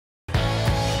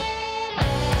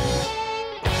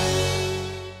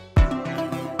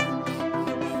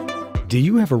Do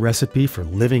you have a recipe for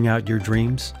living out your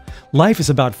dreams? Life is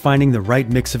about finding the right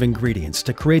mix of ingredients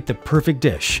to create the perfect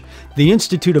dish. The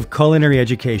Institute of Culinary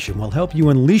Education will help you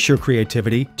unleash your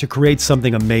creativity to create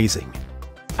something amazing.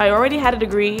 I already had a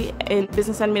degree in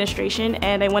business administration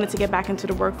and I wanted to get back into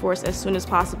the workforce as soon as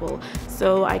possible.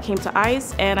 So I came to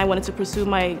ICE and I wanted to pursue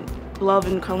my love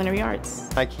in culinary arts.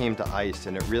 I came to ICE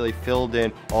and it really filled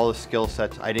in all the skill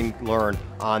sets I didn't learn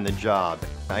on the job.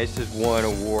 ICE has won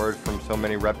awards from so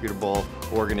many reputable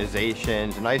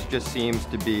organizations, and ICE just seems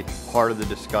to be part of the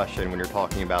discussion when you're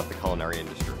talking about the culinary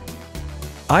industry.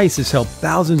 ICE has helped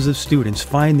thousands of students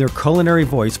find their culinary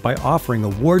voice by offering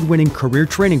award-winning career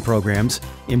training programs,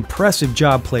 impressive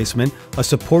job placement, a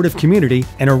supportive community,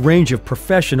 and a range of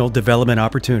professional development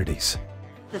opportunities.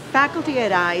 The faculty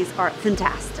at ICE are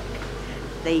fantastic.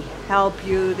 They help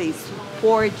you, they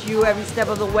support you every step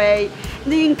of the way,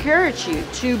 and they encourage you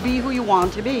to be who you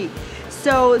want to be.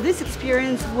 So this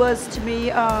experience was, to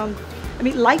me,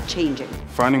 life-changing.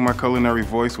 Finding my culinary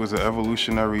voice was an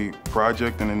evolutionary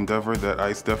project and endeavor that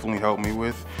ICE definitely helped me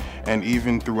with. And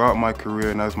even throughout my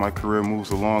career and as my career moves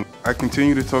along, I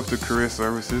continue to talk to career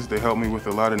services. They help me with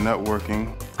a lot of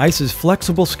networking. ICE's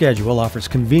flexible schedule offers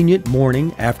convenient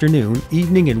morning, afternoon,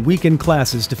 evening, and weekend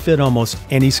classes to fit almost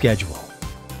any schedule.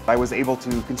 I was able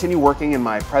to continue working in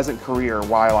my present career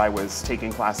while I was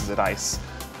taking classes at ICE.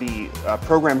 The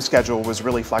program schedule was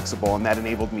really flexible, and that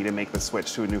enabled me to make the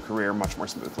switch to a new career much more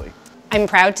smoothly. I'm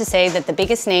proud to say that the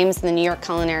biggest names in the New York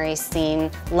culinary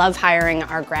scene love hiring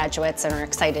our graduates and are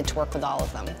excited to work with all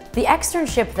of them. The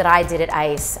externship that I did at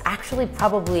ICE actually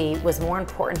probably was more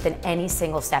important than any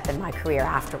single step in my career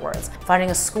afterwards. Finding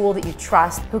a school that you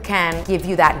trust, who can give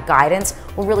you that guidance,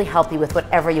 will really help you with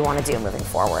whatever you want to do moving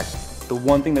forward. The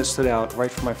one thing that stood out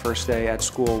right from my first day at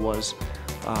school was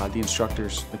the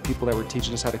instructors, the people that were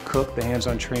teaching us how to cook, the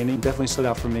hands-on training definitely stood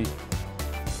out for me.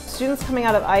 Students coming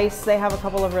out of ICE, they have a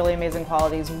couple of really amazing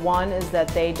qualities. One is that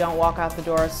they don't walk out the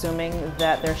door assuming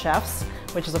that they're chefs,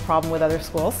 which is a problem with other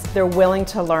schools. They're willing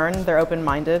to learn, they're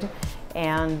open-minded,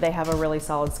 and they have a really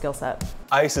solid skill set.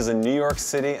 ICE is in New York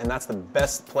City, and that's the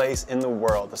best place in the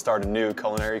world to start a new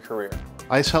culinary career.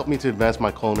 ICE helped me to advance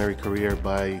my culinary career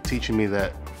by teaching me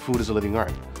that food is a living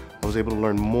art. I was able to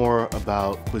learn more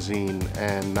about cuisine,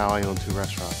 and now I own 2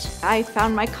 restaurants. I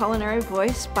found my culinary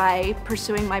voice by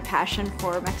pursuing my passion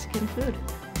for Mexican food.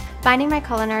 Finding my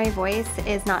culinary voice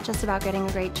is not just about getting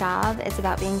a great job, it's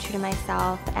about being true to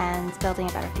myself and building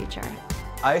a better future.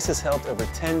 ICE has helped over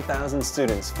 10,000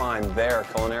 students find their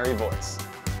culinary voice.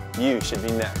 You should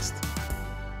be next.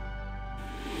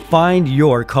 Find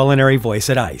your culinary voice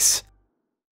at ICE.